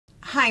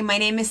Hi, my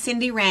name is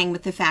Cindy Rang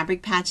with the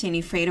Fabric Patch in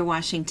Ephrata,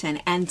 Washington,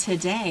 and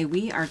today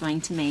we are going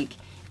to make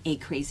a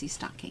crazy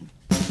stocking.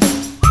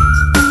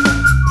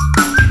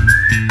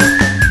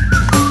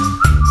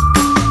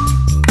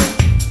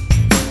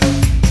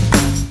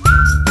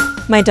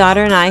 My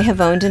daughter and I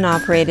have owned and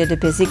operated a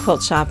busy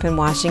quilt shop in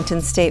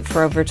Washington State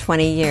for over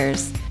 20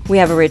 years. We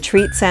have a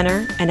retreat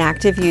center, an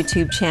active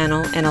YouTube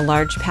channel, and a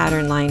large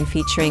pattern line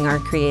featuring our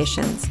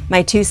creations.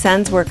 My two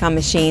sons work on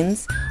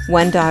machines.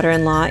 One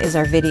daughter-in-law is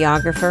our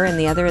videographer and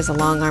the other is a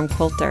long-arm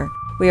quilter.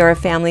 We are a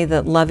family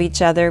that love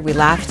each other, we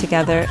laugh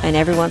together, and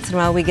every once in a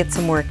while we get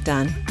some work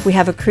done. We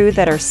have a crew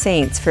that are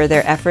saints for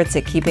their efforts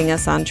at keeping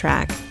us on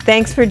track.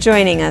 Thanks for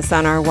joining us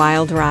on our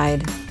wild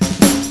ride.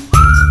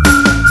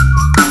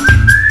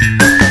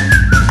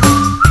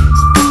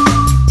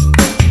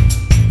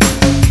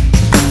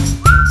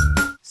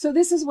 So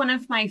this is one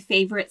of my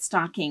favorite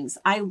stockings.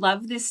 I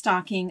love this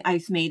stocking.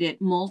 I've made it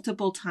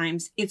multiple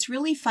times. It's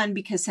really fun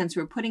because since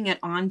we're putting it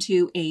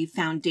onto a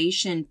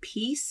foundation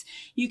piece,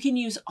 you can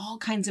use all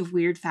kinds of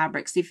weird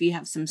fabrics. If you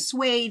have some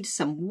suede,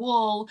 some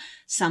wool,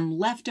 some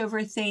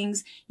leftover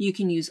things, you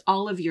can use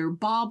all of your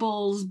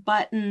baubles,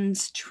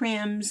 buttons,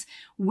 trims,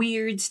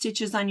 weird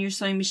stitches on your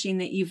sewing machine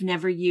that you've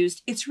never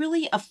used. It's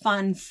really a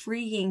fun,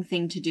 freeing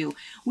thing to do.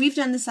 We've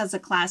done this as a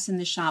class in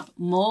the shop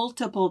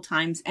multiple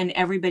times and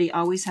everybody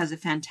always has a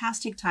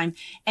fantastic time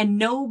and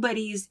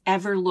nobody's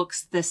ever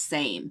looks the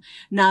same.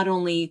 Not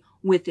only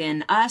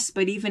within us,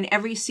 but even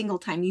every single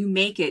time you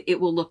make it, it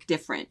will look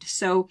different.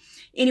 So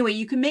anyway,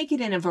 you can make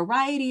it in a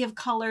variety of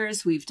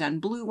colors. We've done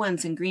blue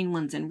ones and green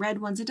ones and red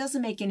ones. It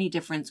doesn't make any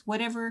difference,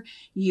 whatever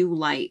you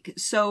like.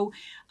 So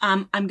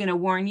I'm going to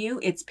warn you,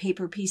 it's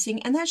paper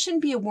piecing, and that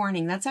shouldn't be a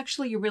warning. That's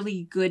actually a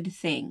really good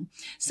thing.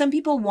 Some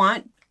people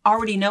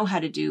already know how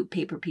to do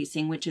paper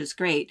piecing, which is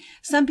great.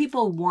 Some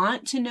people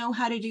want to know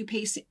how to do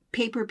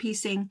paper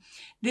piecing.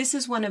 This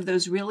is one of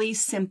those really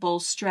simple,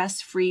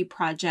 stress-free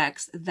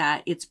projects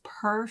that it's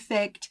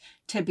perfect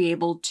to be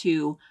able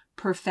to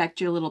perfect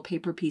your little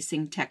paper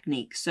piecing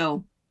technique.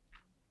 So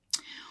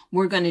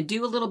we're going to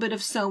do a little bit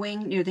of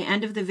sewing near the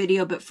end of the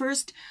video, but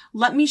first,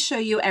 let me show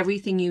you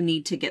everything you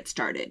need to get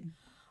started.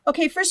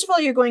 Okay, first of all,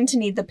 you're going to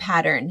need the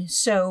pattern.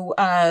 So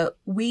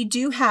we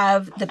do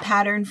have the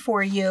pattern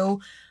for you.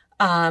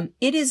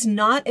 It is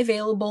not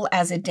available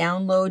as a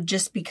download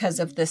just because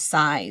of the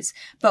size.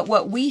 But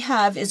what we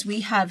have is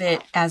we have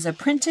it as a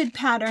printed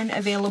pattern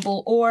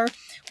available, or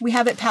we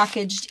have it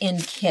packaged in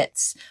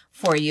kits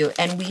for you.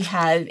 And we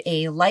have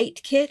a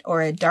light kit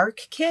or a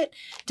dark kit,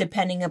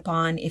 depending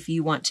upon if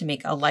you want to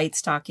make a light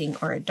stocking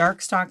or a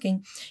dark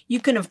stocking.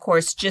 You can, of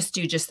course, just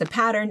do just the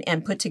pattern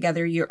and put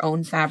together your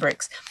own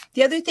fabrics.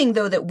 The other thing,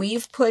 though, that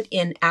we've put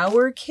in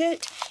our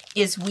kit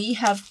is we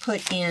have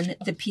put in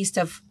the piece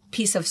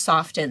of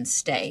Soft and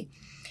Stay.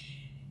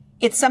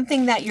 It's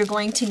something that you're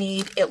going to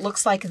need. It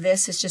looks like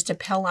this. It's just a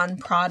Pellon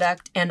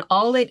product, and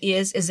all it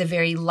is a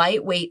very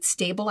lightweight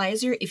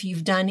stabilizer. If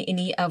you've done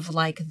any of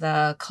like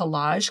the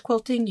collage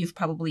quilting, you've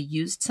probably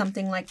used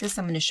something like this.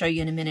 I'm going to show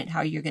you in a minute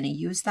how you're going to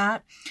use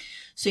that.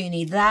 So you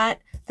need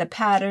that, the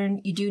pattern.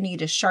 You do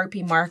need a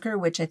Sharpie marker,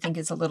 which I think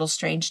is a little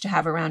strange to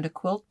have around a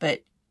quilt,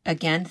 but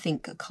again,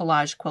 think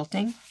collage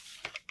quilting.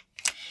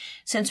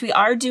 Since we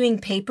are doing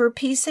paper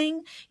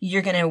piecing,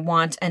 you're going to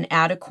want an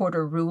add a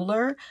quarter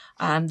ruler.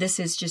 This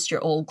is just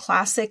your old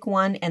classic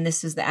one, and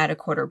this is the add a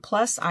quarter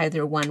plus.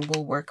 Either one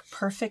will work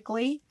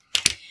perfectly.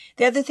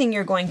 The other thing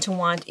you're going to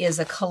want is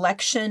a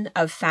collection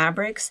of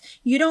fabrics.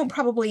 You don't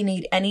probably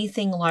need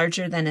anything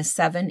larger than a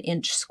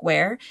 7-inch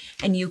square,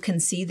 and you can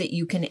see that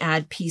you can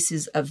add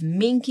pieces of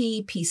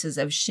minky, pieces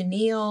of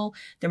chenille.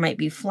 There might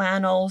be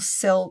flannel,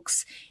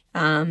 silks.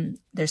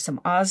 There's some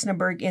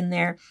Osnaburg in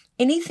there.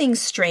 Anything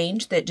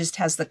strange that just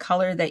has the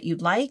color that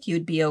you'd like,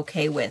 you'd be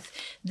okay with.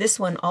 This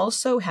one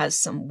also has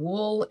some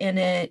wool in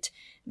it.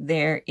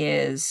 There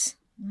is,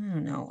 I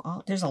don't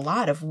know, there's a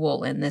lot of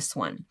wool in this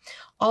one.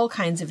 All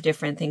kinds of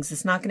different things.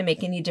 It's not going to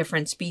make any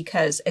difference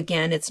because,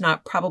 again, it's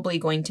not probably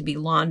going to be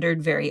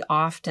laundered very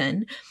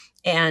often.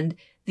 And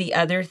the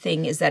other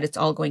thing is that it's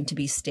all going to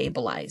be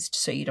stabilized,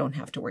 so you don't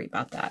have to worry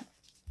about that.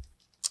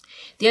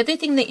 The other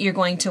thing that you're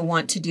going to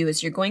want to do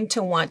is you're going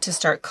to want to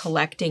start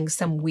collecting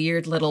some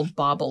weird little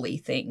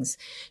bobbly things.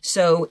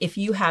 So if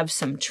you have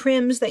some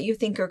trims that you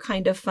think are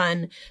kind of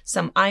fun,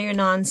 some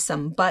iron-ons,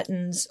 some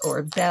buttons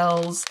or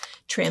bells,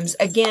 trims.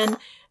 Again,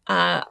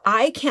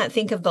 I can't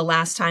think of the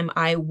last time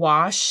I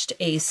washed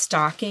a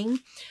stocking.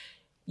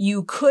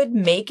 You could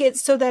make it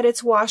so that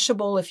it's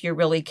washable if you're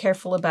really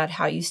careful about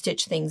how you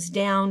stitch things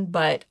down,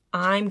 but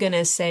I'm going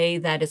to say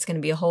that it's going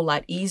to be a whole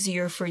lot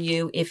easier for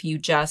you if you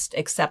just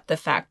accept the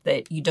fact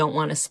that you don't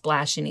want to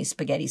splash any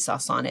spaghetti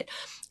sauce on it.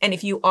 And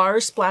if you are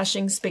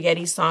splashing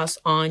spaghetti sauce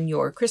on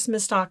your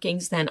Christmas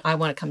stockings, then I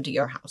want to come to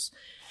your house.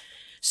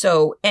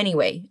 So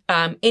anyway,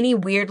 any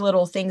weird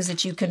little things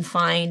that you can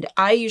find,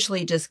 I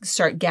usually just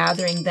start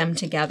gathering them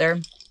together,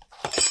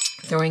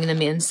 throwing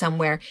them in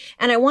somewhere.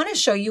 And I want to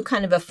show you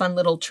kind of a fun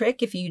little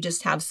trick if you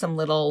just have some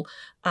little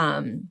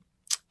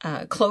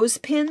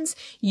clothespins,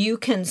 you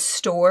can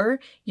store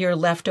your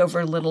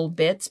leftover little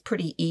bits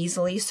pretty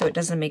easily so it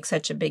doesn't make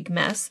such a big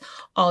mess.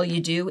 All you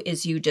do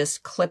is you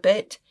just clip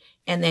it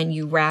and then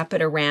you wrap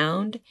it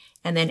around.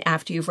 And then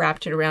after you've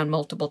wrapped it around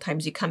multiple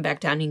times, you come back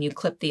down and you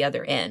clip the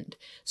other end.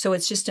 So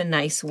it's just a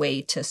nice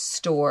way to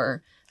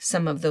store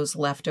some of those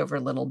leftover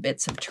little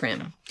bits of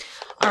trim.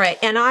 All right,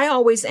 and I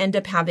always end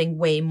up having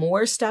way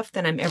more stuff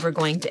than I'm ever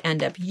going to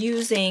end up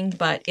using,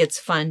 but it's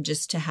fun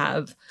just to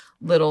have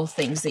little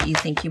things that you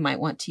think you might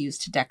want to use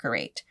to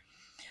decorate.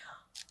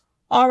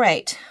 All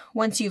right,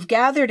 once you've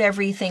gathered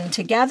everything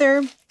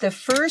together, the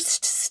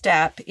first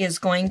step is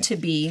going to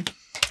be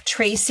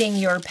tracing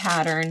your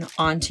pattern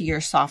onto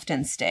your Soft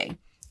and Stay.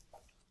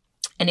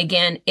 And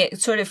again,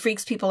 it sort of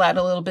freaks people out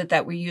a little bit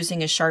that we're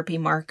using a Sharpie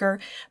marker,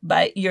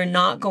 but you're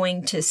not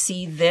going to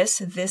see this.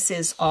 This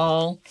is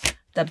all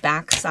the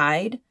back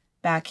side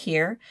back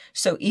here.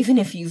 So even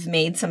if you've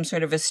made some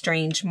sort of a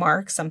strange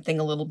mark, something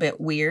a little bit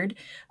weird,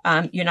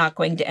 you're not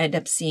going to end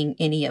up seeing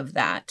any of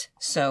that.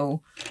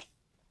 So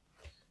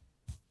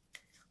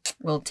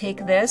we'll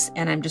take this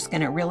and I'm just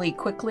going to really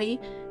quickly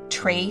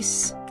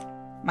trace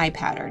my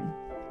pattern.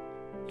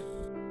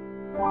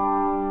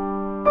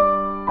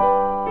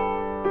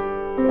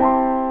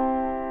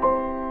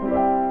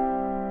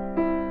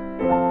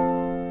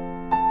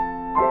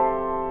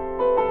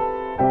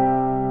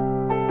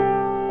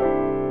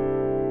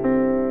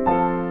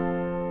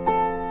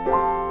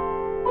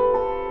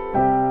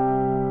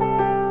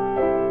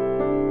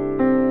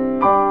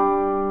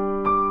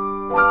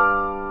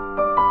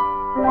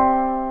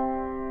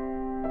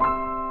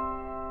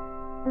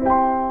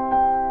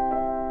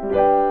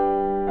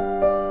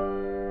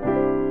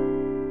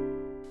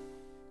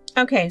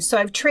 Okay, so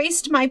I've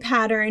traced my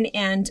pattern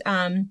and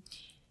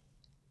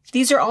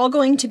these are all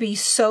going to be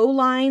sew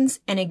lines.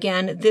 And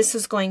again, this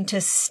is going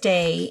to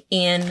stay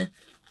in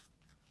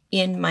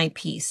my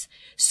piece.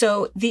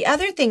 So the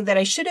other thing that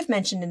I should have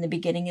mentioned in the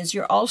beginning is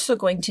you're also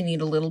going to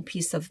need a little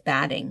piece of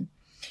batting.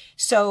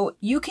 So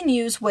you can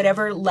use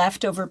whatever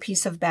leftover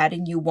piece of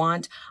batting you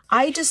want.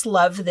 I just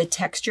love the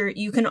texture.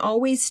 You can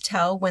always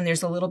tell when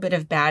there's a little bit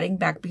of batting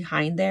back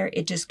behind there.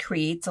 It just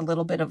creates a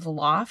little bit of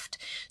loft.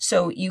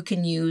 So you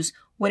can use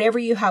whatever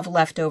you have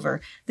left over.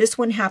 This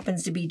one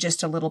happens to be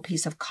just a little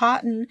piece of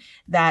cotton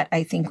that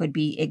I think would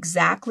be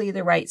exactly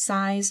the right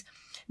size.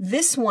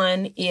 This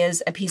one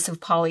is a piece of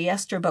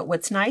polyester, but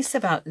what's nice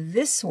about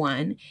this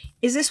one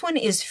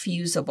is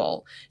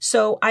fusible.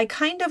 So I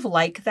kind of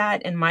like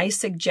that, and my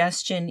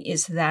suggestion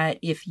is that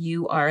if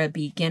you are a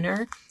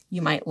beginner,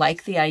 you might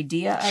like the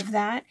idea of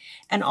that.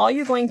 And all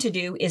you're going to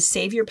do is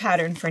save your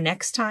pattern for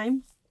next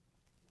time.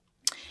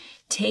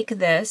 Take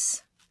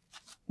this,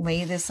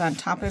 lay this on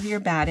top of your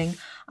batting.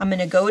 I'm going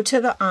to go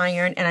to the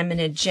iron and I'm going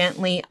to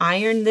gently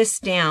iron this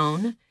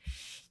down.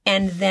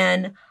 And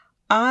then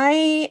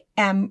I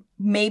am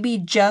maybe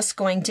just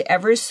going to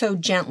ever so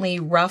gently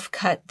rough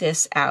cut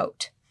this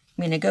out.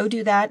 I'm going to go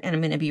do that and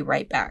I'm going to be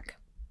right back.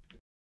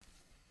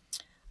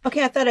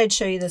 Okay, I thought I'd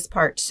show you this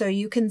part. So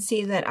you can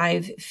see that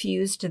I've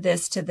fused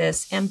this to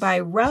this. And by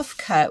rough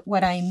cut,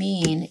 what I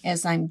mean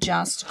is I'm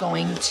just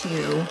going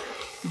to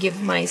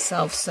give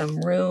myself some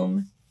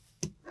room,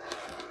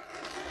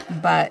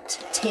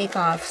 but take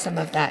off some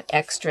of that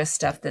extra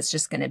stuff that's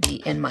just going to be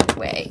in my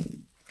way.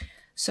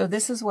 So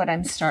this is what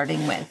I'm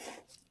starting with.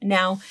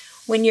 Now,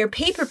 when you're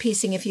paper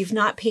piecing, if you've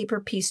not paper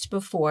pieced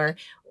before,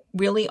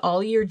 really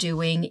all you're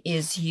doing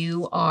is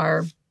you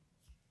are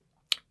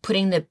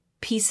putting the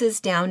pieces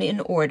down in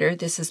order.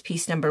 This is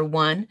piece number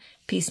 1,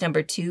 piece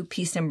number 2,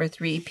 piece number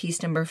 3,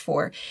 piece number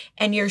 4,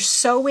 and you're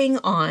sewing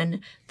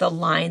on the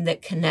line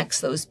that connects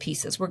those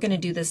pieces. We're going to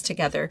do this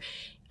together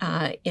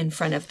in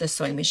front of the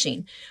sewing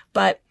machine.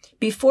 But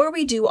before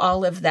we do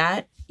all of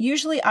that,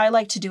 usually I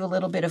like to do a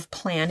little bit of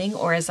planning,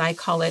 or as I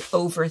call it,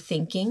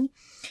 overthinking,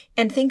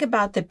 and think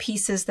about the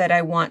pieces that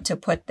I want to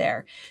put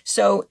there.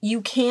 So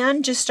you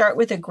can just start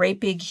with a great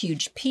big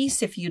huge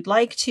piece if you'd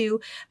like to,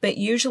 but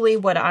usually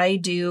what I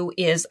do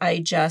is I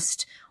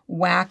just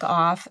whack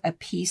off a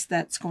piece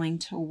that's going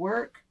to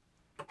work.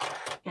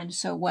 And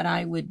so what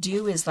I would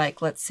do is,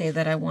 like, let's say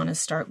that I want to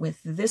start with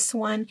this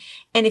one.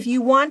 And if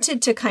you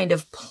wanted to kind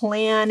of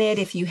plan it,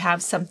 if you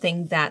have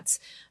something that's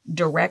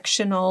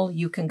directional,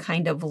 you can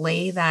kind of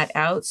lay that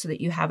out so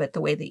that you have it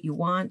the way that you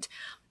want.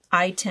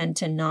 I tend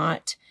to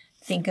not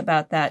think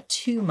about that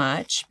too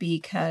much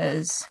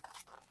because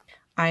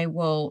I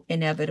will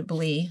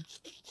inevitably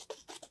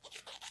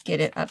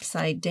get it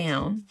upside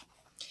down.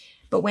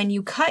 But when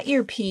you cut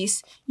your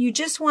piece, you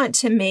just want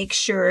to make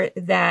sure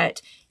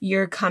that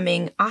you're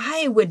coming,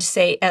 I would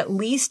say, at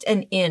least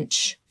an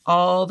inch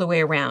all the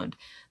way around.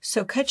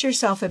 So cut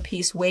yourself a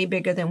piece way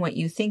bigger than what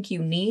you think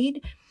you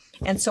need.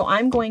 And so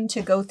I'm going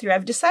to go through,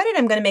 I've decided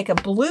I'm going to make a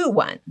blue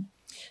one.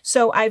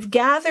 So I've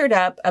gathered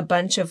up a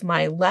bunch of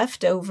my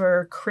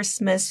leftover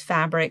Christmas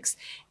fabrics,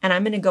 and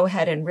I'm going to go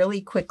ahead and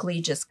really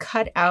quickly just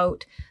cut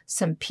out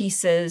some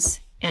pieces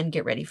and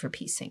get ready for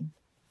piecing.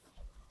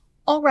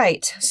 All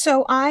right,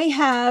 so I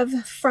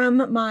have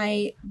from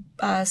my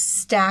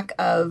stack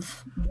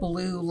of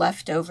blue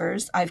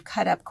leftovers, I've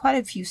cut up quite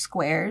a few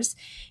squares,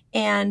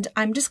 and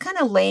I'm just kind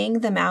of laying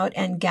them out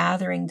and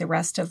gathering the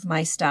rest of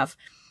my stuff.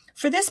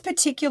 For this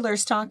particular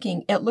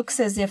stocking, it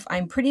looks as if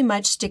I'm pretty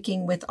much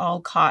sticking with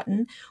all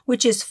cotton,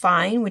 which is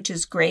fine, which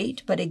is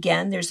great. But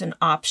again, there's an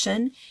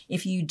option.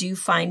 If you do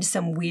find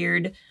some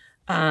weird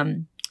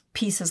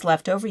pieces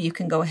left over, you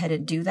can go ahead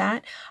and do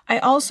that. I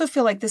also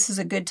feel like this is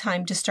a good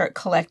time to start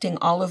collecting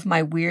all of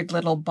my weird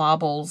little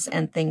baubles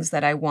and things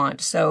that I want.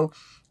 So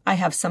I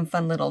have some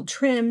fun little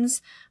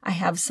trims. I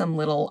have some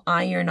little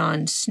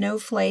iron-on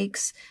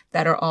snowflakes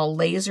that are all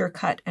laser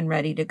cut and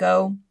ready to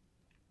go.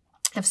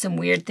 I have some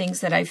weird things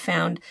that I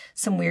found,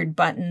 some weird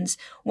buttons.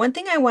 One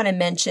thing I want to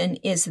mention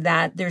is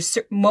that there's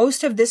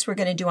most of this we're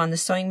going to do on the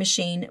sewing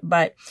machine,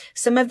 but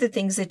some of the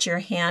things that you're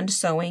hand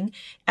sewing,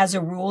 as a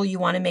rule, you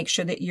want to make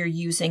sure that you're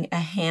using a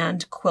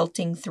hand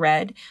quilting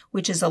thread,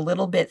 which is a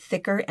little bit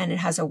thicker and it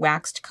has a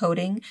waxed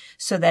coating,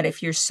 so that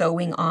if you're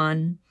sewing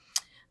on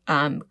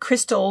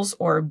crystals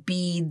or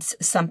beads,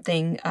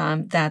 something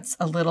that's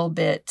a little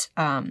bit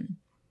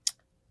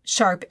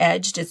sharp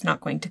edged, it's not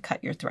going to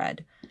cut your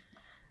thread.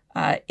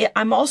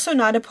 I'm also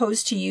not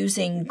opposed to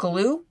using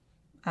glue,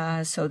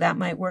 so that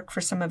might work for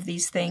some of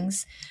these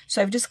things.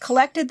 So I've just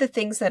collected the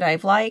things that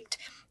I've liked.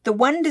 The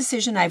one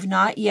decision I've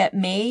not yet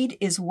made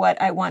is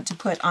what I want to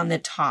put on the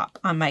top,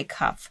 on my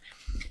cuff.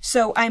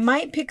 So I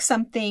might pick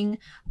something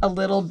a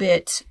little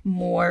bit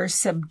more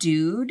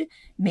subdued,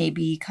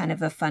 maybe kind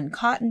of a fun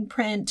cotton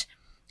print.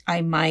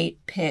 I might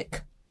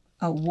pick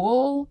a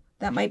wool.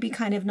 That might be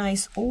kind of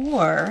nice.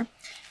 Or,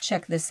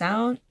 check this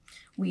out.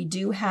 We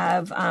do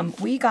have,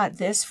 we got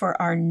this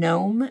for our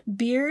gnome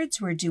beards.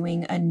 We're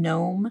doing a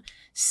gnome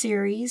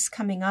series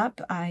coming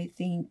up, I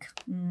think,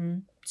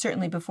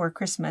 certainly before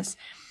Christmas.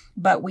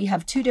 But we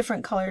have 2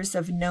 different colors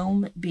of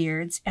gnome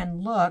beards.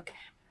 And look,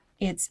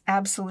 it's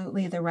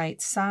absolutely the right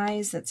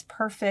size. It's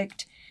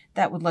perfect.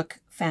 That would look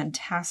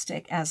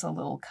fantastic as a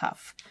little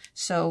cuff.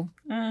 So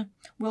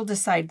we'll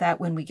decide that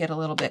when we get a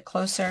little bit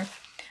closer.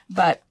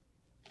 But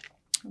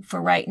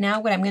for right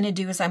now, what I'm going to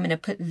do is I'm going to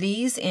put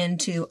these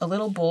into a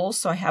little bowl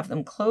so I have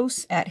them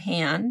close at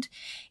hand.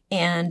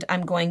 And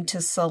I'm going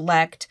to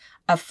select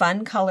a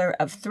fun color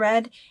of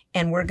thread,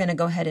 and we're going to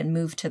go ahead and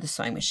move to the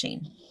sewing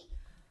machine.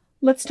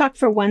 Let's talk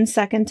for 1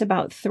 second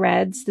about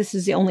threads. This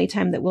is the only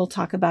time that we'll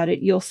talk about it.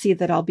 You'll see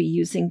that I'll be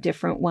using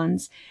different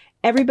ones.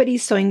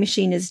 Everybody's sewing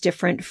machine is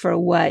different for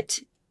what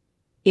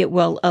it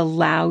will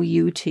allow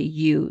you to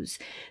use.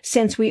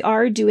 Since we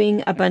are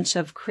doing a bunch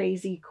of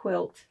crazy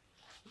quilt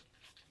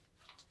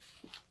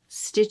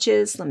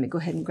stitches, let me go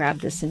ahead and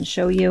grab this and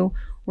show you.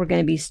 We're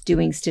going to be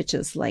doing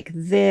stitches like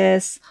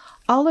this,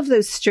 all of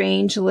those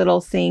strange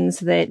little things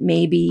that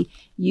maybe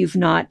you've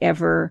not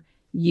ever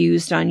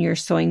used on your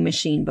sewing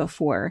machine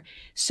before.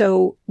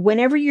 So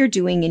whenever you're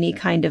doing any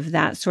kind of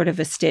that sort of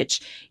a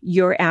stitch,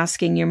 you're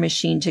asking your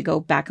machine to go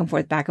back and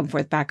forth, back and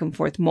forth, back and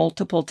forth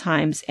multiple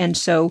times. And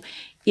so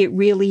it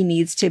really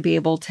needs to be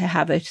able to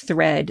have a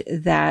thread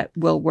that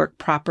will work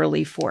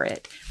properly for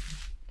it.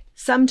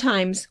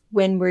 Sometimes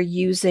when we're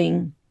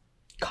using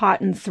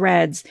cotton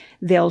threads,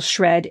 they'll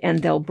shred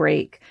and they'll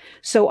break.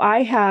 So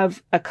I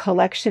have a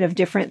collection of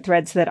different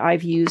threads that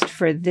I've used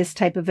for this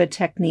type of a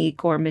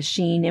technique or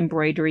machine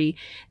embroidery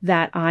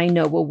that I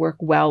know will work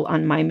well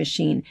on my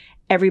machine.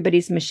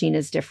 Everybody's machine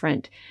is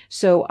different.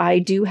 So I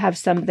do have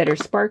some that are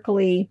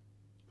sparkly,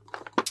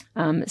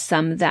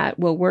 some that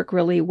will work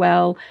really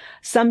well.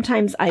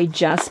 Sometimes I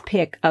just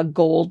pick a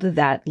gold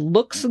that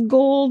looks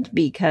gold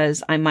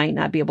because I might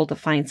not be able to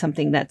find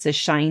something that's a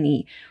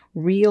shiny,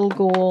 real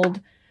gold.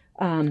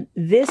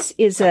 This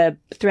is a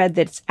thread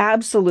that's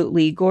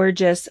absolutely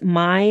gorgeous.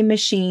 My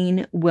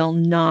machine will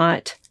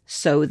not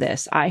sew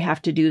this. I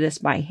have to do this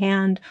by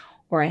hand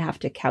or I have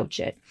to couch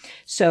it.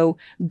 So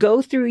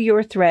go through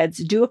your threads,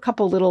 do a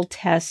couple little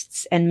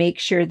tests and make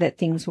sure that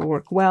things will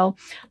work well.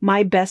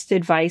 My best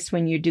advice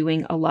when you're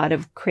doing a lot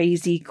of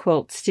crazy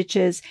quilt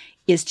stitches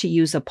is to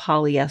use a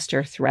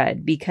polyester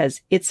thread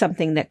because it's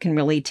something that can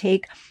really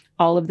take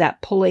all of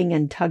that pulling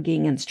and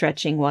tugging and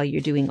stretching while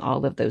you're doing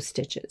all of those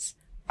stitches.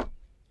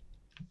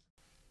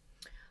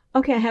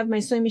 Okay, I have my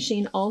sewing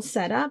machine all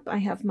set up. I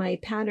have my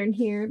pattern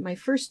here, my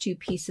first 2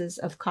 pieces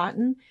of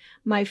cotton.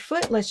 My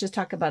foot, let's just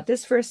talk about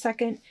this for a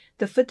second.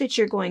 The foot that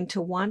you're going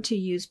to want to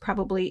use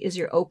probably is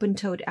your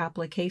open-toed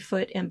applique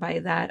foot. And by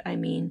that, I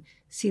mean,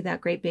 see that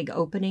great big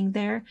opening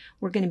there?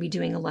 We're going to be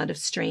doing a lot of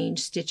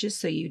strange stitches,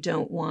 so you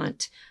don't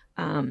want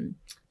a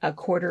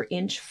 1/4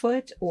 inch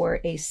foot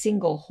or a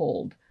single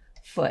hold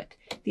foot.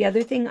 The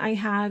other thing I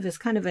have is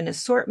kind of an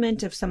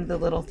assortment of some of the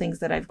little things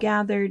that I've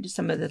gathered,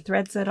 some of the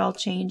threads that I'll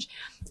change.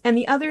 And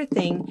the other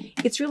thing,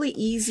 it's really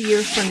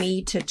easier for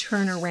me to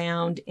turn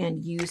around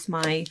and use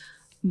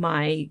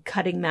my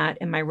cutting mat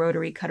and my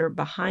rotary cutter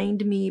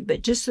behind me.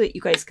 But just so that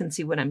you guys can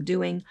see what I'm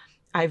doing,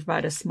 I've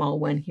brought a small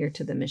one here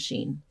to the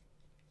machine.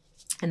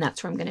 And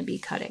that's where I'm going to be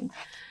cutting.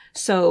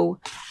 So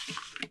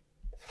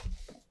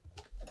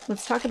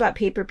let's talk about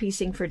paper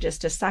piecing for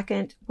just a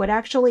second. What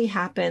actually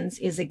happens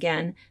is,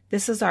 again,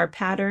 this is our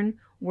pattern.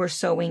 We're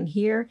sewing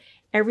here.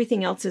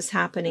 Everything else is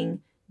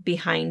happening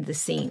behind the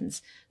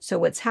scenes. So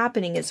what's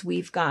happening is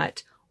we've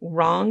got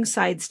wrong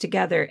sides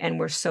together and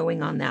we're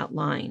sewing on that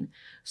line.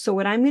 So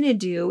what I'm going to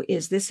do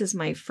is, this is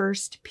my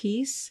first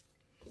piece.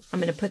 I'm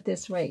going to put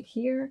this right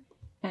here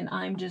and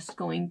I'm just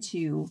going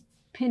to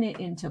pin it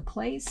into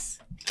place.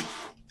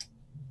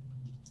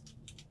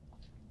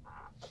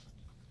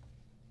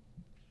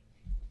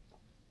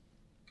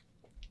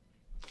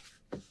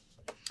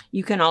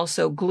 You can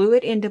also glue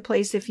it into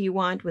place if you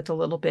want with a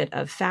little bit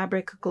of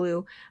fabric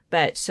glue.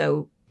 But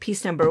so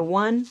piece number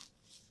 1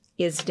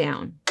 is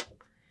down.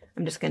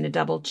 I'm just going to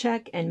double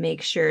check and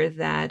make sure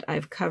that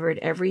I've covered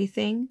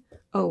everything.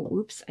 Oh,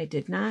 oops, I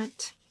did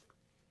not.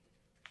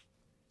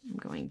 I'm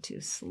going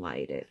to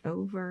slide it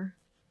over.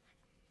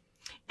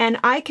 And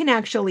I can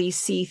actually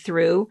see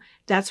through.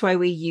 That's why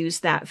we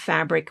use that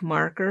fabric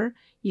marker.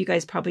 You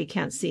guys probably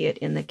can't see it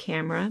in the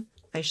camera.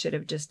 I should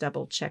have just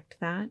double checked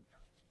that.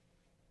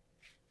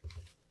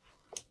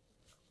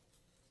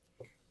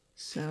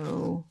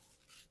 So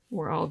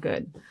we're all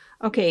good.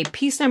 Okay,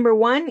 piece number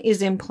 1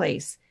 is in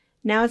place.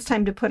 Now it's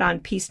time to put on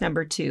piece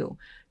number 2.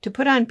 To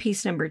put on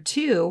piece number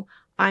 2,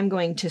 I'm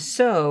going to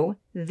sew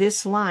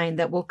this line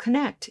that will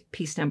connect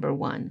piece number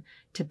 1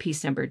 to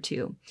piece number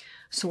 2.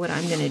 So what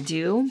I'm going to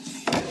do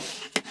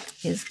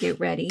is get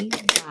ready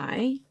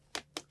by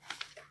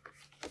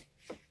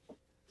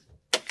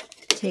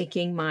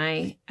taking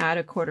my add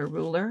a quarter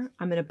ruler.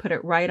 I'm going to put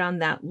it right on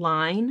that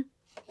line.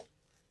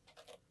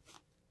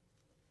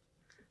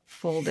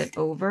 Fold it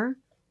over,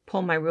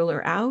 pull my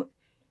ruler out,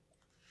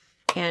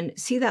 and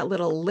see that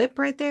little lip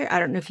right there? I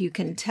don't know if you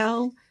can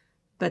tell,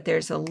 but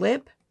there's a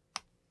lip,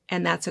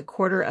 and that's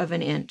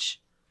 1/4 inch.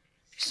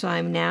 So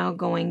I'm now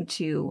going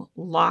to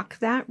lock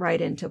that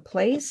right into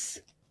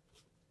place.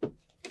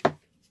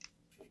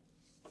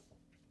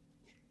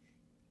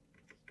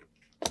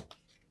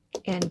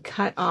 And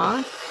cut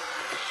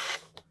off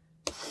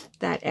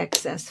that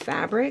excess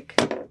fabric.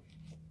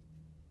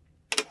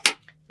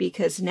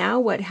 Because now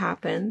what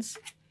happens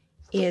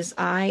is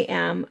I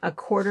am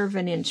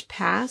 1/4 inch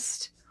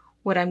past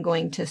what I'm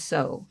going to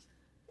sew.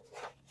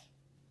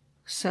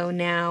 So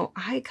now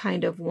I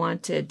kind of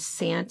wanted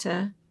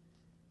Santa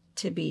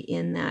to be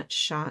in that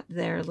shot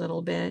there a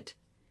little bit.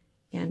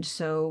 And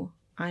so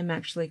I'm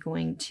actually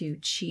going to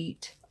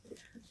cheat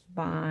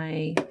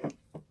by,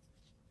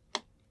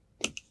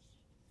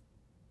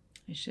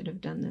 I should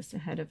have done this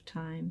ahead of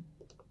time.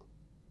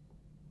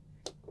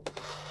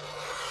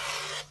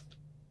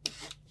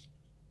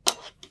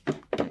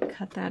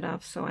 Cut that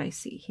off so I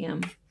see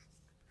him.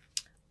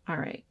 All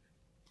right.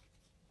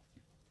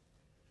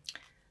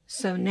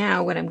 So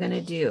now what I'm going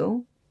to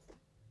do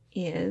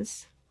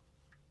is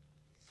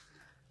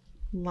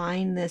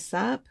line this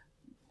up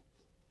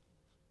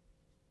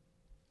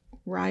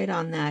right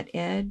on that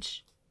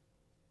edge.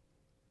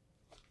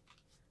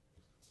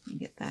 Let me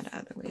get that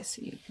out of the way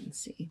so you can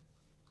see.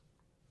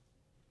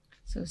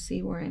 So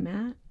see where I'm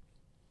at?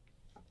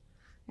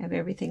 I have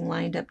everything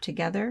lined up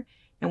together.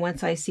 And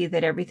once I see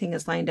that everything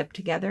is lined up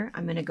together,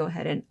 I'm going to go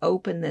ahead and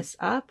open this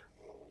up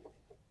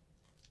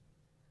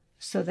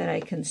so that I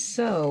can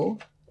sew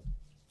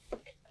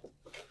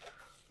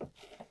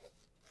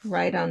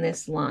right on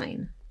this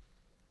line.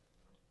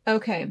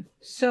 Okay,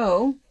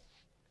 so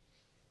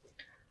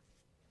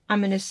I'm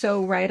going to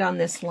sew right on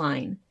this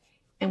line.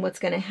 And what's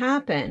going to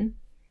happen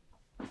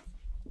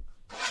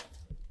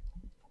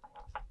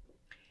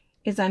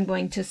is I'm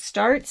going to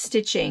start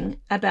stitching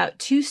about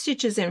 2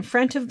 stitches in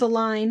front of the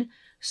line,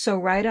 sew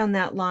right on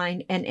that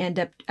line, and end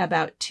up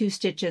about 2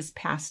 stitches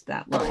past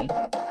that line.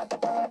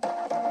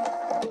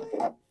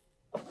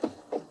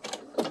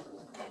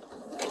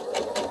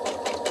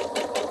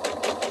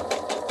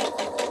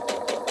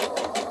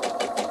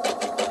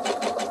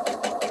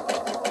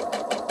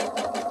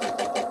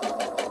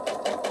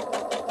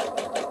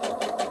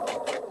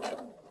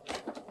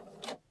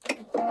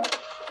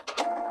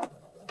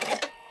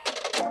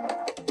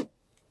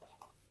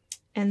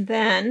 And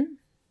then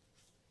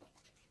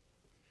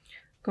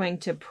going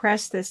to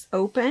press this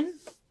open.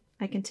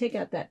 I can take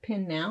out that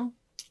pin now.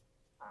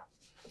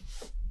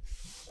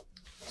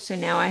 So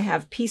now I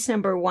have piece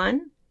number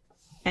 1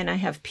 and I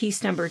have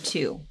piece number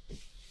 2.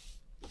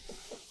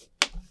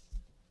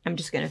 I'm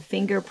just going to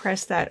finger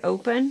press that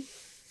open.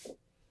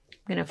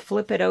 I'm going to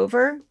flip it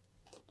over.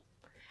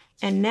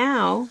 And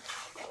now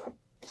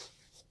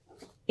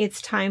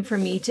it's time for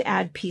me to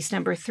add piece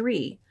number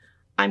 3.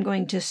 I'm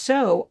going to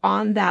sew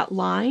on that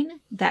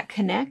line that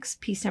connects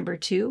piece number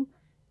 2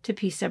 to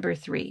piece number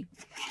 3.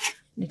 I'm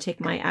going to take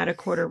my add a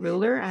quarter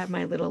ruler. I have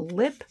my little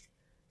lip.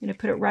 I'm going to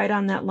put it right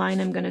on that line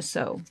I'm going to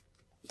sew.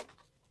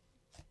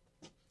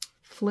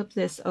 Flip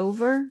this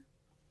over.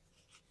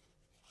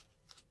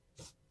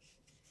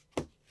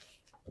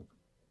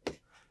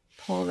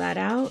 Pull that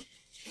out.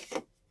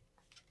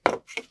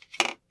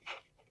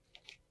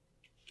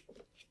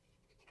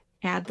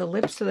 Add the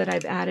lip so that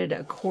I've added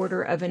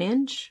 1/4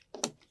 inch.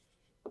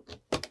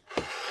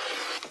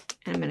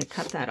 And I'm going to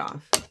cut that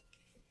off.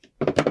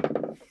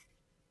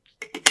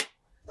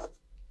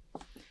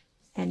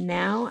 And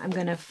now I'm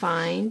going to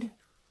find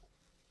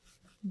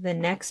the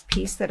next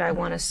piece that I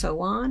want to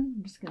sew on.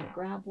 I'm just going to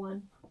grab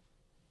one.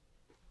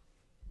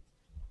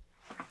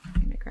 I'm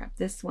going to grab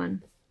this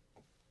one.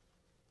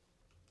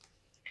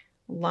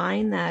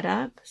 Line that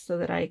up so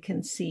that I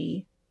can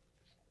see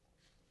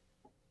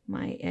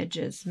my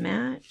edges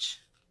match.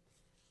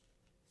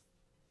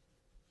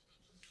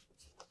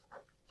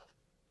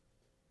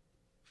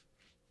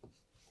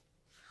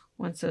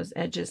 Once those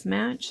edges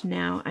match,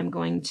 now I'm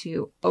going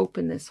to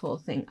open this whole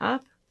thing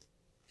up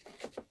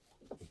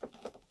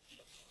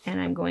and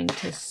I'm going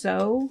to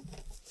sew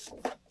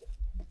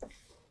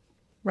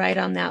right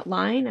on that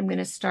line. I'm going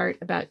to start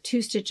about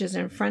 2 stitches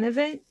in front of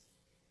it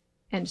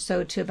and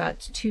sew to about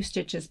 2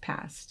 stitches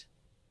past.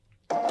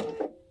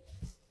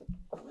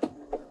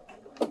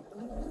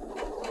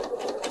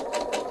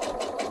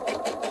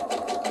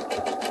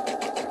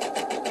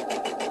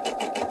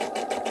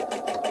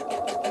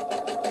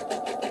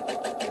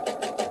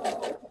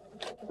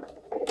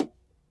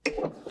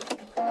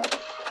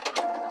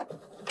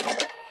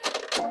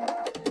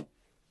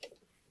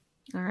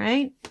 All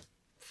right,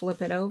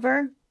 flip it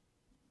over,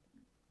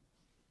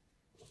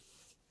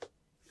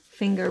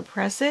 finger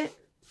press it.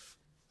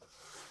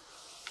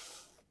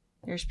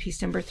 There's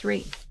piece number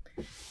 3.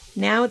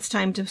 Now it's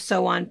time to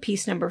sew on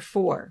piece number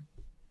 4.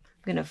 I'm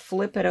going to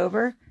flip it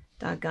over.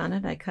 Doggone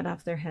it, I cut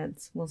off their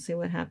heads. We'll see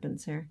what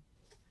happens here.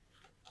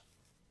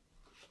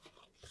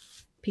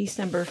 Piece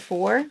number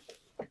 4.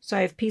 So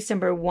I have piece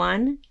number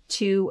 1,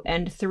 2,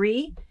 and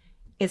 3.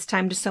 It's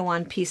time to sew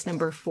on piece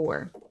number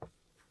 4.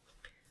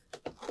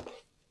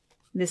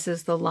 This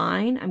is the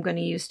line I'm going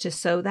to use to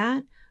sew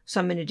that. So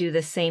I'm going to do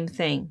the same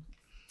thing.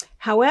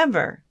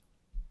 However,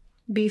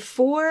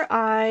 before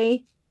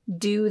I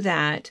do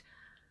that,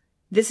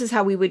 this is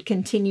how we would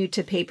continue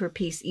to paper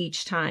piece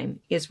each time,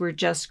 is we're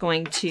just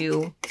going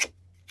to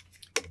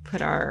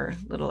put our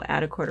little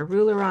add a quarter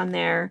ruler on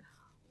there,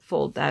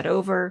 fold that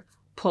over,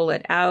 pull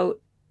it out,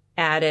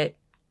 add it,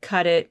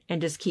 cut it, and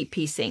just keep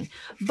piecing.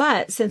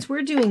 But since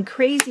we're doing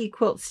crazy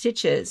quilt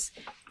stitches,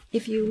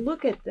 if you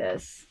look at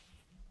this,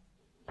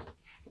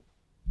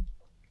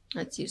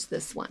 let's use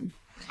this one.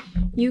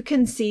 You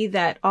can see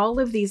that all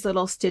of these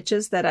little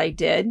stitches that I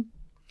did,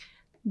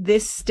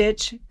 this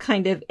stitch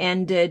kind of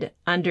ended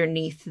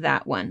underneath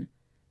that one.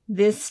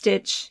 This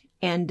stitch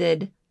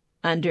ended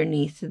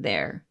underneath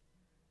there.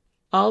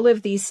 All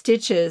of these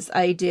stitches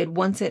I did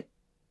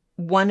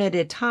one at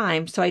a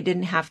time, so I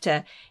didn't have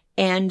to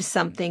end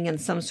something in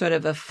some sort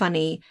of a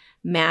funny,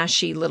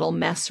 mashy little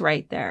mess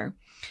right there.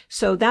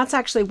 So that's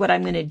actually what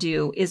I'm going to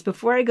do, is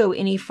before I go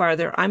any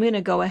farther, I'm going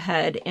to go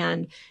ahead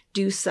and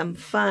do some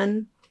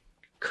fun,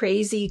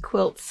 crazy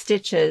quilt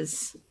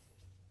stitches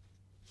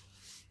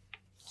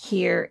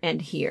here and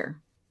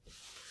here.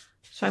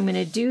 So I'm going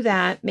to do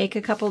that, make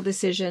a couple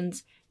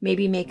decisions,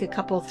 maybe make a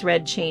couple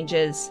thread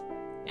changes,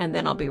 and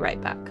then I'll be right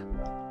back.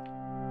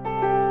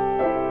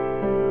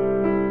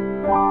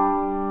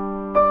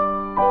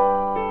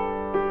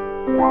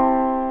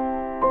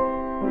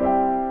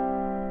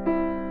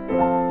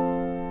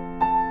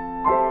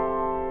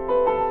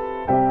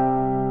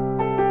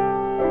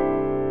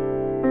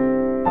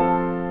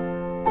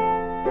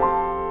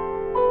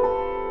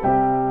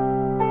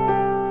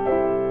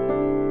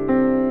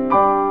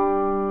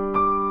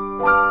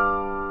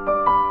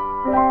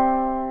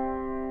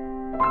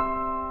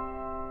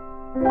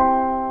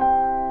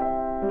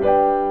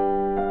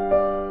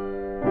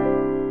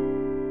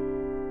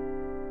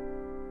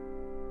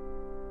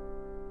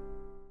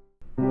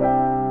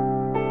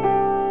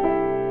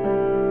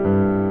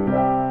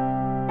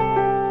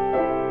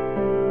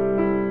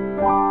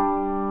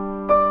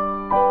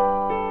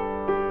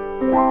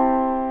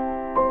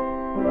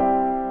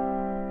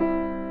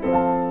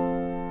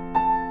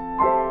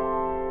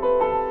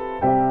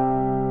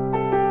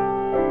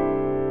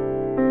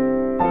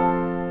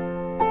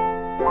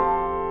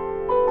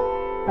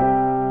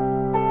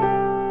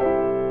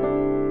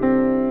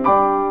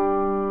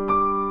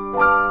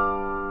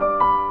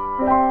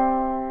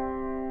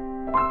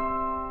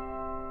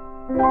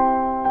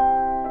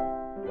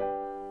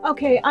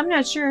 Okay, I'm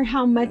not sure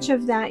how much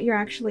of that you're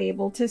actually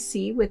able to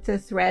see with the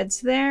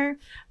threads there,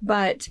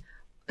 but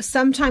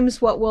sometimes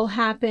what will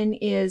happen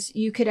is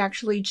you could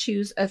actually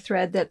choose a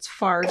thread that's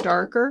far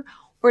darker.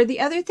 Or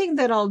the other thing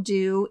that I'll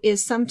do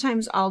is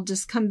sometimes I'll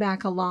just come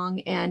back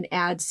along and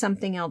add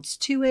something else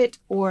to it.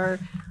 Or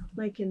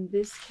like in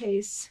this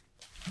case,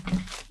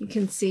 you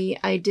can see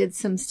I did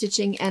some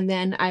stitching and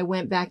then I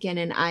went back in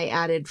and I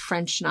added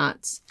French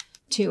knots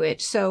to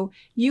it. So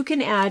you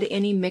can add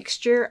any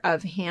mixture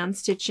of hand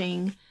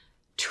stitching,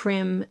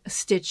 trim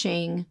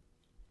stitching,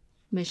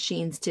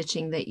 machine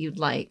stitching that you'd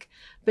like.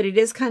 But it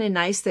is kind of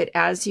nice that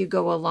as you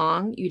go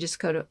along, you just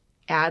go to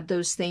add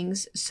those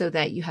things so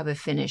that you have a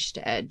finished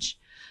edge.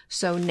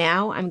 So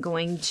now I'm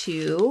going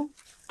to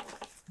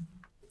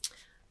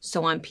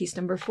sew on piece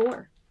number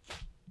 4.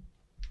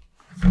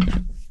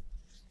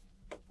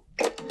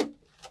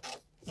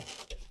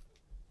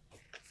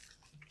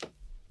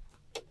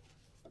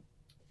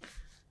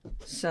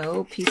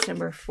 So piece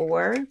number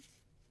 4.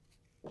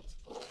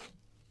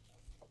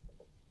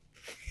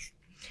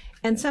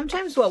 And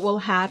sometimes what will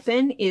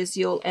happen is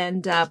you'll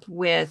end up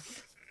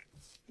with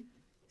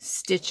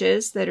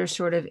stitches that are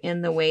sort of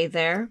in the way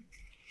there.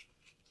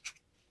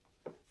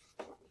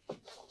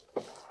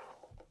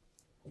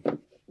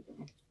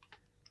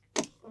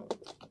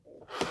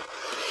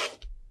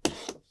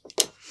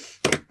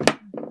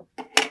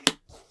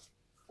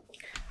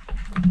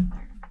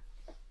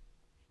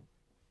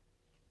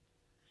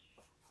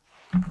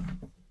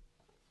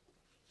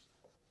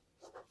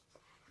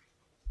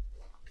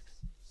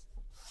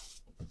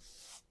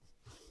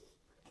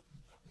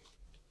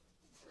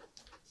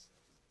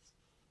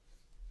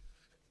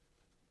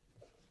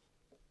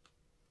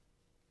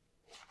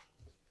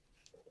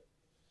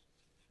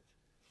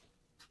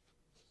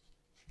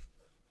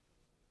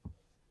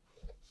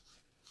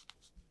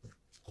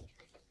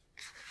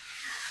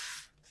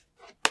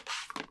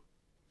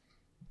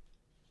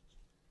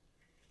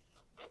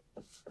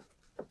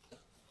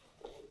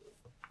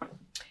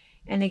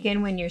 And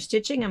again, when you're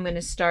stitching, I'm going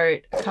to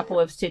start a couple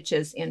of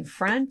stitches in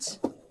front.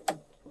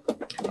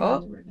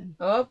 Oh,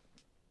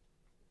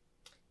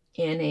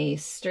 in a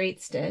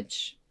straight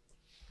stitch.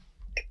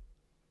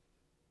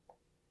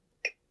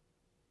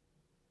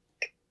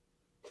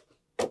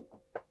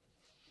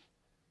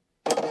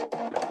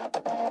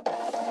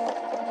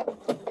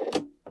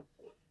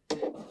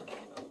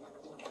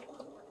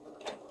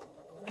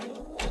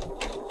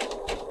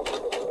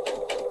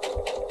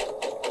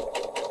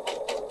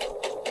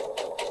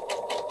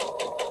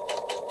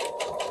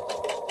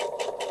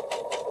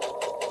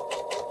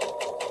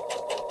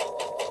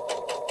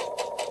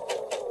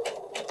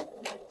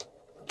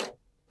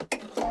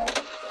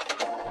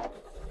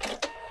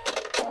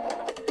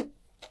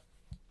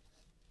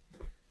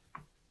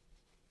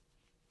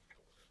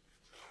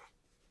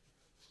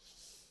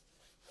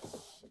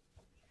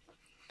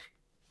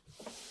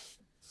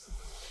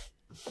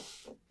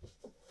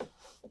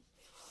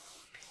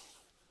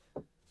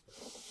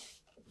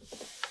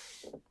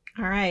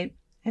 All right,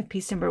 I have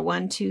piece number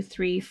 1, 2,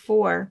 3,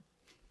 4.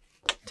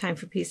 Time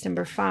for piece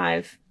number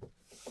 5.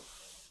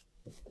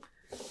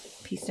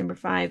 Piece number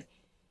 5.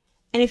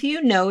 And if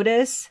you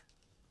notice,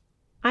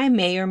 I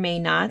may or may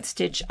not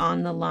stitch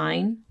on the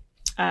line.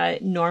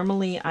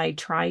 Normally I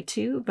try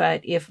to, but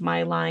if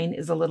my line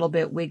is a little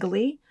bit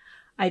wiggly,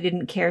 I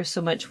didn't care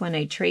so much when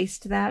I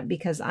traced that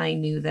because I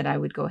knew that I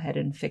would go ahead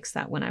and fix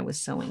that when I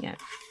was sewing it.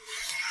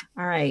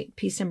 All right,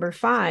 piece number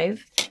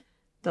 5.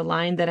 The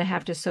line that I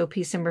have to sew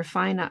piece number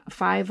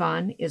 5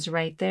 on is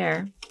right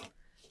there.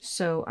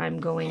 So I'm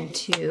going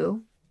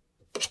to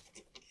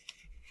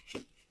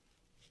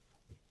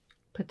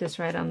put this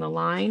right on the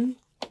line,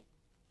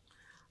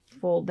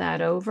 fold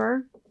that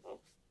over,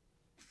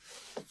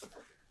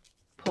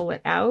 pull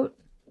it out,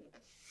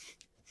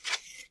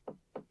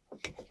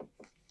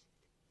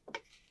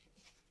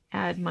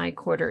 add my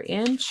 1/4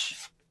 inch,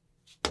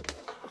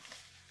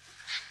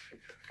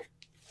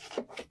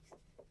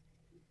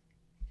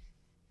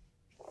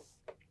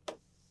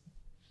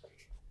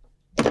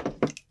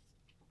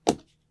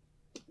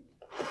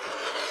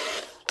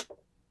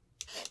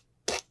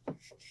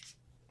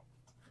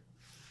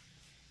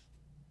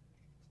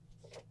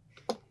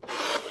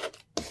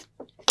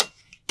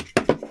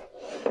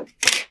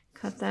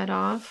 cut that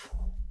off,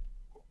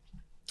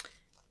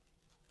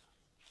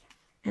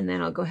 and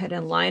then I'll go ahead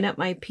and line up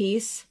my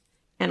piece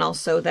and I'll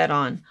sew that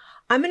on.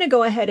 I'm going to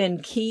go ahead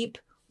and keep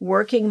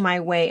working my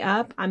way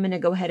up. I'm going to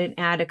go ahead and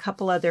add a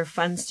couple other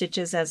fun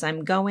stitches as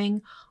I'm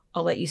going.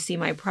 I'll let you see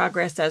my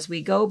progress as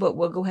we go, but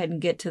we'll go ahead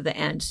and get to the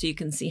end so you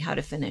can see how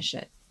to finish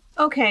it.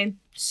 Okay,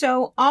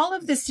 so all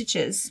of the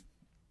stitches,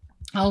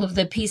 all of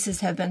the pieces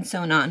have been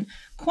sewn on.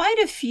 Quite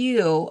a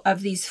few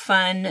of these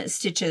fun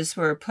stitches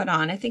were put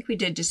on. I think we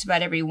did just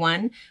about every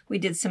one. We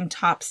did some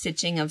top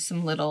stitching of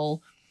some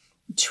little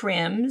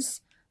trims.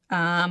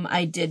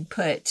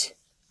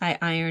 I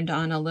ironed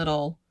on a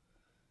little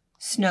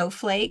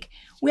snowflake.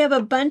 We have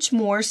a bunch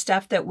more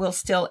stuff that we'll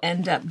still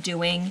end up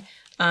doing.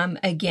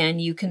 Again,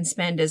 you can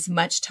spend as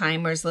much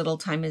time or as little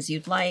time as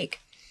you'd like.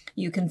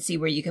 You can see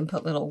where you can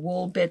put little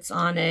wool bits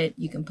on it.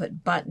 You can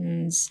put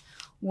buttons,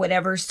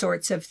 whatever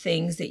sorts of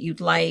things that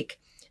you'd like.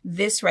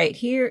 This right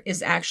here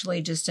is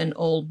actually just an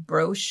old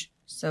brooch,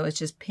 so it's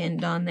just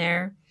pinned on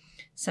there.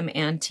 Some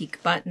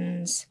antique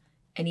buttons,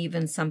 and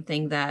even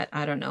something that,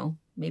 I don't know,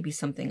 maybe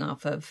something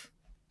off of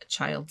a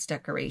child's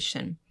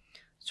decoration.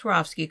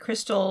 Swarovski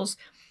crystals.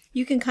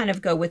 You can kind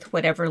of go with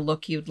whatever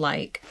look you'd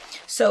like.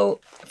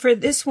 So for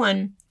this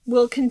one,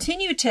 we'll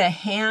continue to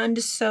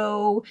hand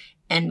sew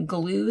and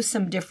glue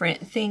some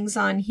different things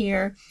on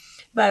here.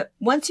 But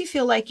once you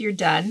feel like you're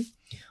done,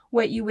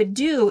 what you would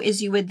do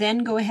is you would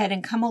then go ahead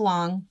and come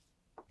along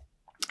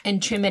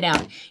and trim it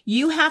out.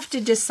 You have to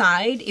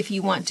decide if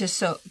you want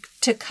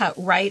to cut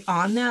right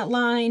on that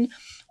line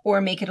or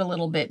make it a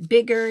little bit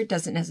bigger. It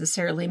doesn't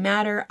necessarily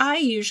matter. I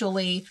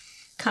usually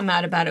come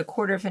out about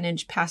 1/4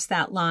 inch past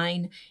that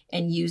line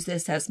and use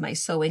this as my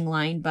sewing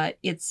line, but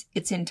it's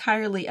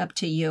entirely up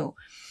to you.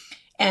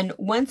 And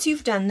once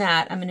you've done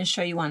that, I'm going to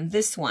show you on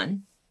this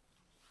one.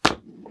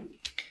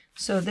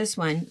 So this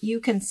one, you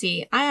can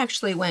see I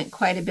actually went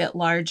quite a bit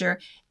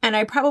larger, and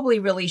I probably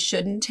really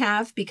shouldn't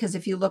have, because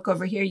if you look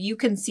over here, you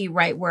can see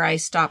right where I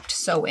stopped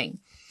sewing.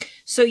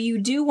 So you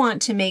do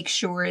want to make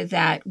sure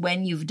that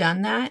when you've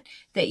done that,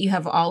 that you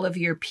have all of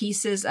your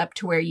pieces up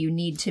to where you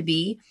need to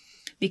be,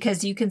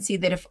 because you can see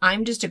that if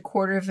I'm just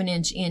 1/4 of an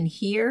inch in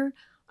here,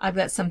 I've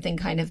got something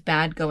kind of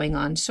bad going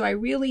on. So I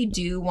really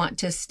do want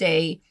to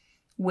stay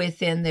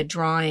within the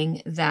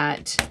drawing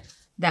that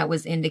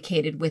was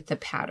indicated with the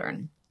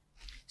pattern.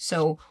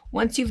 So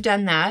once you've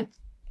done that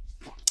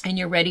and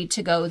you're ready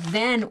to go,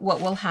 then what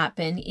will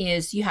happen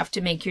is you have to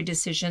make your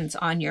decisions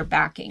on your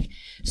backing.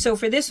 So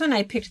for this one,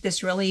 I picked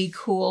this really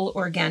cool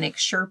organic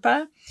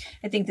Sherpa.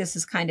 I think this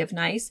is kind of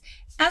nice.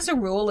 As a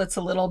rule, it's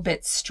a little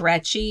bit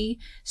stretchy,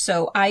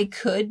 so I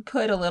could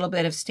put a little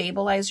bit of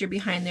stabilizer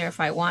behind there if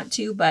I want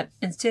to, but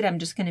instead I'm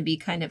just going to be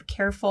kind of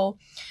careful.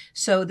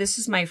 So this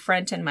is my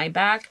front and my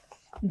back.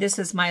 This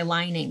is my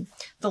lining.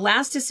 The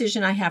last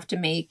decision I have to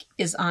make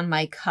is on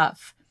my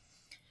cuff.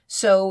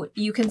 So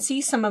you can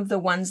see some of the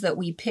ones that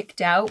we picked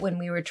out when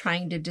we were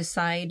trying to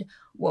decide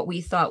what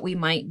we thought we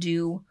might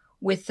do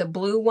with the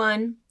blue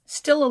one.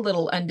 Still a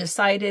little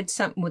undecided.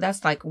 Well,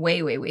 that's like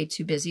way, way, way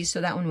too busy.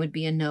 So that one would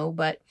be a no,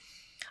 but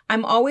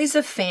I'm always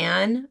a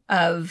fan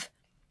of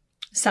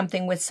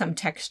something with some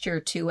texture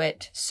to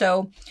it.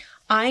 So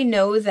I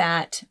know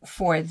that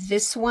for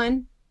this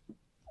one,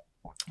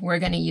 we're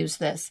going to use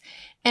this.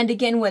 And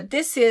again, what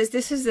this is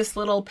this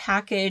little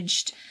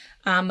packaged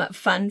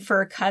fun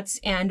fur cuts,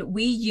 and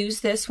we use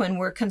this when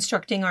we're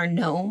constructing our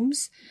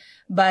gnomes,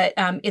 but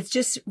it's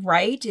just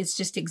right. It's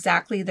just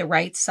exactly the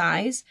right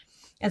size.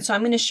 And so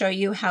I'm going to show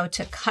you how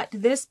to cut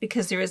this,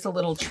 because there is a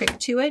little trick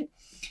to it.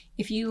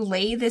 If you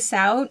lay this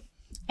out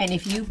and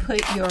if you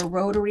put your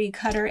rotary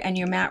cutter and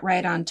your mat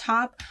right on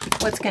top,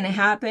 what's going to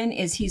happen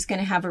is he's going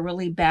to have a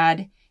really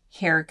bad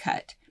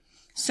haircut.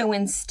 So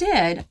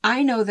instead,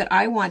 I know that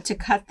I want to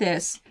cut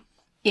this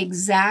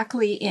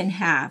exactly in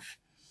half.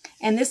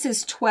 And this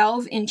is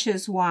 12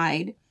 inches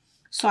wide.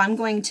 So I'm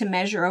going to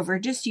measure over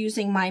just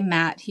using my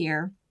mat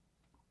here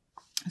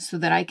so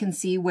that I can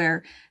see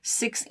where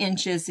 6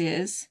 inches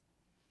is.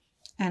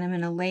 And I'm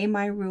going to lay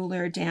my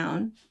ruler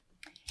down.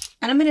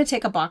 And I'm going to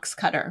take a box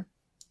cutter.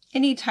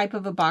 Any type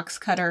of a box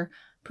cutter,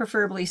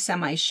 preferably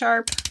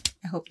semi-sharp.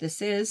 I hope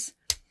this is.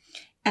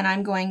 And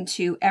I'm going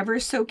to ever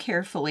so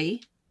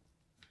carefully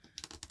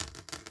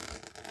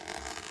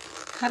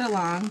cut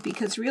along,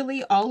 because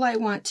really all I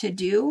want to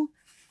do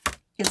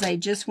is I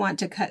just want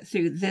to cut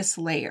through this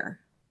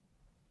layer.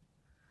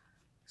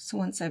 So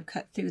once I've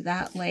cut through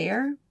that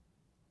layer,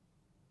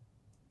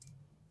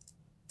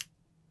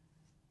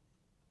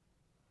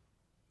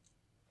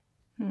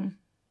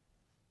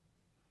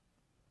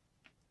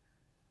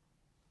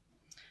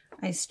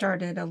 I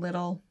started a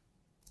little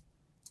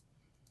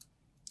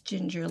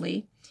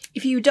gingerly.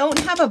 If you don't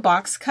have a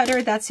box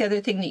cutter, that's the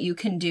other thing that you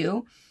can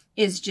do,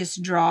 is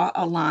just draw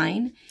a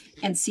line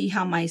and see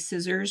how my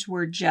scissors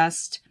were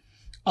just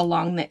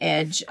along the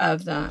edge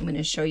of the, I'm going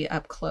to show you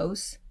up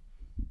close.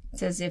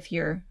 It's as if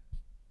you're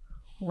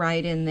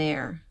right in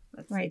there,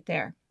 right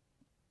there.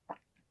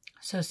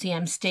 So see,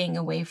 I'm staying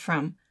away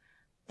from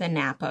the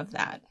nap of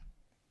that.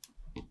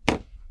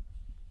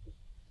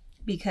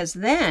 Because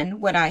then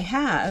what I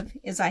have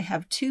is I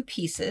have two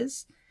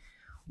pieces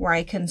where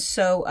I can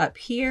sew up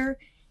here,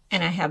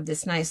 and I have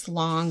this nice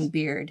long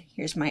beard.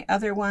 Here's my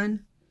other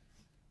one,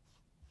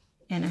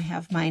 and I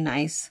have my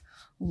nice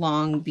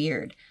long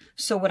beard.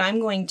 So what I'm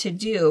going to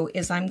do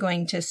is I'm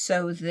going to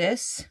sew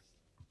this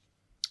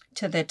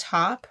to the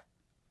top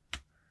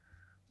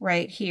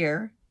right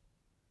here,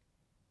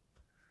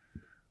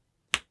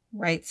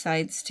 right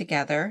sides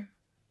together.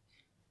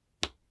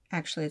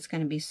 Actually, it's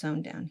going to be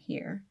sewn down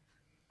here,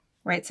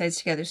 right sides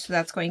together. So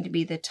that's going to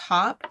be the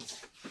top.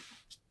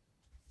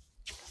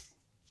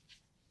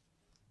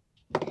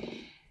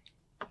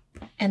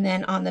 And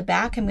then on the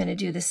back, I'm going to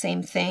do the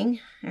same thing.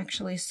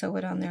 Actually, sew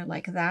it on there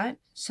like that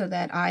so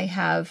that I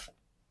have,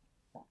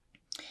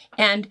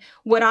 and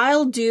what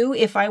I'll do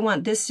if I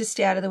want this to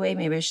stay out of the way,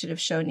 maybe I should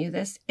have shown you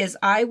this, is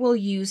I will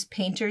use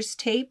painter's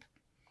tape.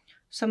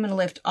 So I'm going to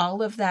lift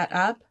all of that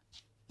up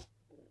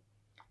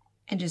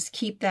and just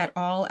keep that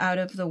all out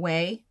of the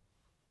way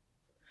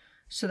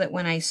so that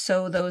when I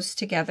sew those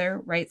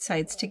together, right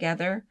sides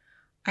together,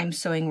 I'm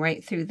sewing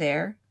right through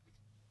there,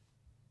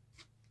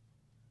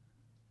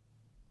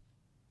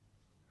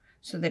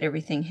 so that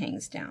everything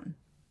hangs down.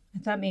 I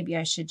thought maybe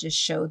I should just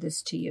show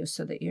this to you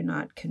so that you're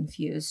not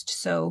confused.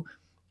 So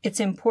it's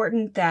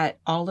important that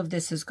all of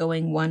this is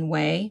going one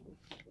way,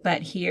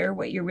 but here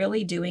what you're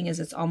really doing is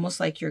it's almost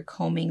like you're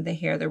combing the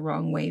hair the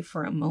wrong way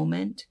for a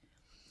moment.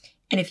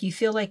 And if you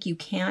feel like you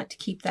can't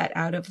keep that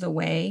out of the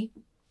way,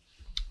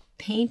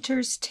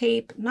 painter's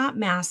tape, not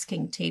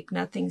masking tape,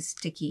 nothing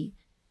sticky,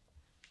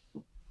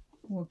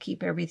 will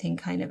keep everything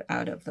kind of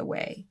out of the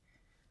way.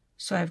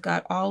 So I've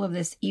got all of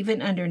this,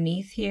 even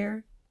underneath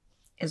here,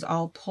 is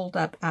all pulled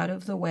up out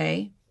of the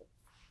way.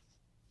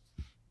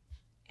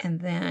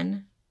 And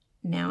then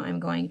now I'm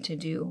going to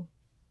do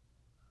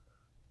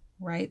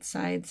right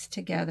sides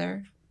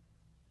together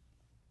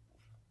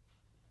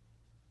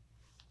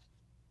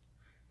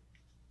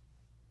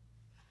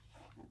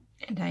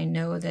And I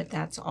know that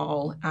that's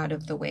all out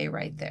of the way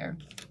right there.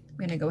 I'm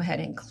going to go ahead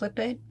and clip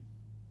it.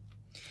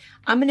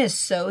 I'm going to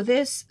sew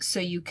this so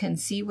you can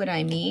see what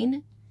I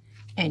mean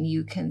and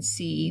you can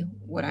see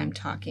what I'm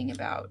talking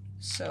about.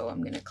 So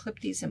I'm going to clip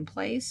these in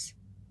place.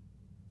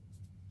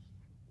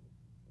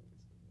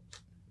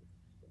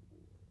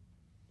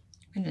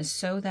 I'm going to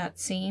sew that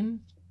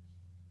seam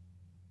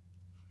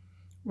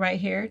right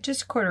here.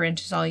 Just 1/4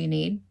 inch is all you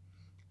need.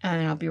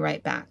 And I'll be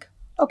right back.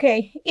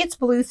 Okay, it's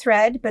blue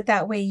thread, but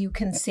that way you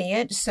can see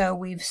it. So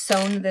we've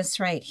sewn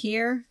this right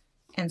here.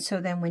 And so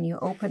then when you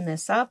open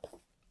this up,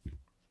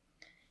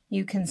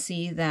 you can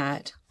see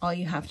that all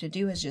you have to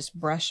do is just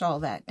brush all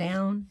that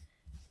down.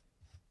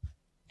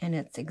 And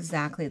it's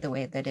exactly the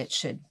way that it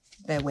should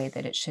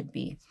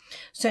be.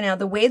 So now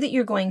the way that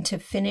you're going to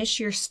finish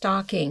your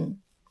stocking,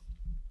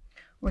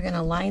 we're going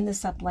to line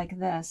this up like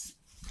this.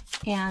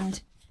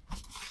 And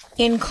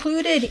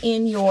included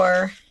in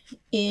your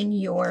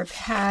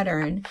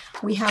pattern,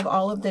 we have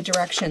all of the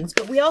directions,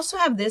 but we also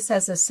have this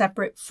as a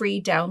separate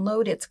free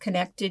download. It's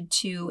connected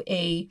to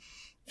a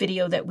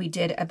video that we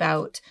did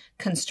about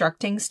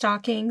constructing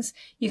stockings.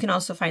 You can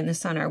also find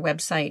this on our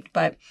website,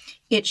 but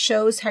it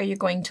shows how you're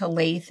going to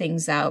lay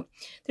things out.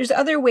 There's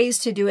other ways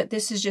to do it.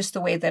 This is just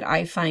the way that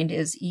I find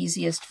is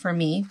easiest for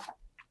me,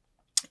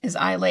 is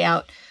I lay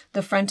out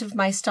the front of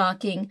my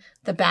stocking,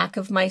 the back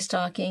of my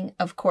stocking.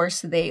 Of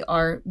course, they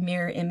are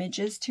mirror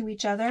images to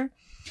each other.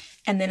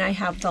 And then I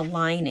have the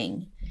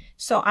lining.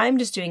 So I'm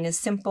just doing a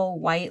simple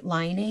white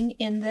lining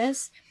in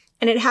this.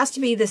 And it has to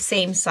be the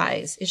same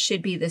size. It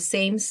should be the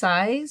same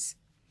size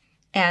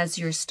as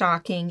your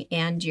stocking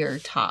and your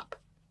top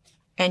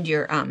and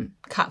your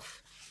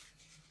cuff.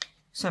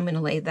 So I'm going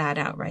to lay that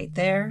out right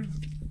there.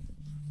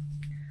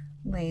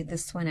 Lay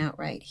this one out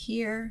right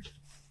here.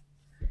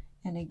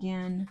 And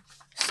again,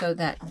 so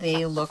that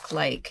they look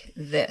like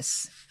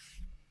this.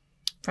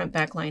 Front,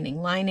 back,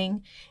 lining,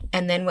 lining.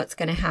 And then what's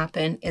going to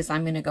happen is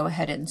I'm going to go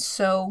ahead and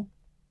sew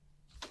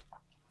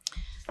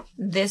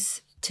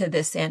this to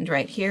this end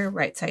right here,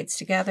 right sides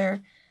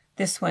together.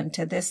 This one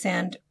to this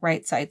end,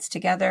 right sides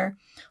together.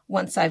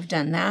 Once I've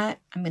done that,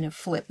 I'm going to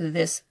flip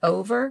this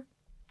over.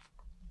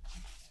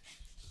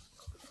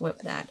 Flip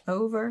that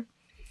over.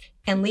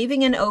 And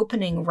leaving an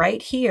opening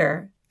right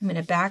here, I'm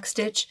going to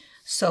backstitch,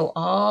 sew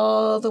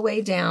all the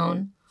way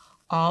down,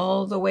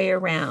 all the way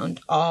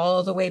around,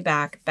 all the way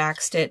back,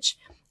 backstitch.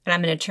 And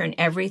I'm going to turn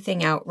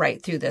everything out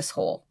right through this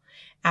hole.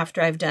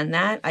 After I've done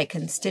that, I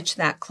can stitch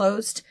that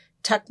closed,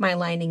 tuck my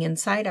lining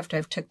inside after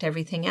I've tucked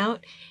everything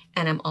out,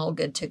 and I'm all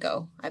good to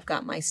go. I've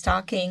got my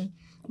stocking,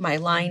 my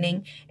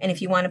lining, and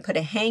if you want to put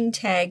a hang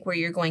tag where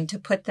you're going to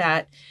put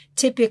that,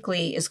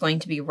 typically is going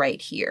to be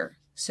right here.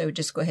 So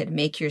just go ahead and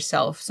make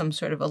yourself some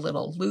sort of a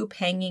little loop,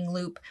 hanging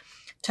loop,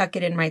 tuck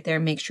it in right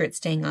there, make sure it's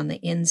staying on the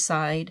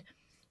inside,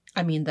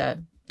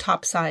 the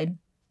top side,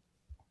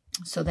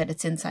 so that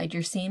it's inside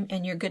your seam,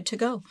 and you're good to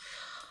go.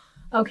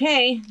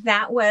 Okay,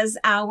 that was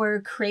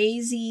our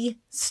crazy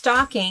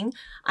stocking.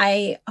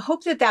 I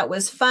hope that that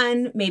was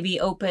fun, maybe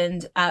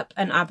opened up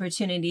an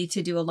opportunity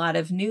to do a lot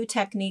of new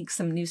techniques,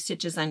 some new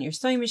stitches on your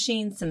sewing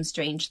machine, some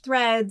strange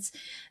threads,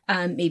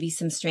 maybe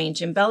some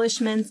strange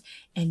embellishments,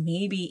 and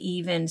maybe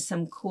even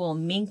some cool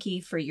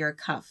minky for your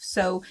cuff.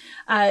 So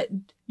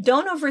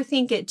don't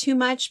overthink it too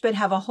much, but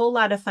have a whole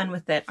lot of fun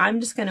with it. I'm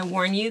just going to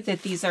warn you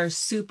that these are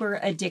super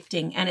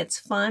addicting, and it's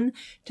fun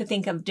to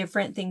think of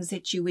different things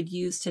that you would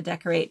use to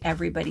decorate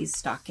everybody's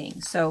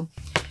stocking. So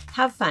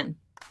have fun.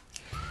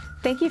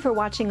 Thank you for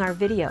watching our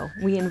video.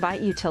 We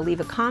invite you to leave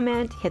a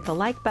comment, hit the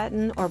like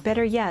button, or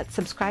better yet,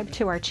 subscribe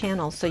to our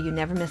channel so you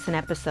never miss an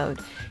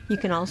episode. You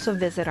can also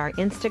visit our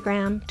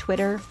Instagram,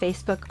 Twitter,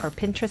 Facebook, or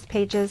Pinterest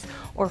pages,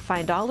 or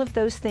find all of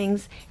those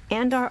things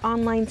and our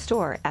online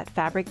store at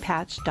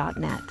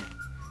fabricpatch.net.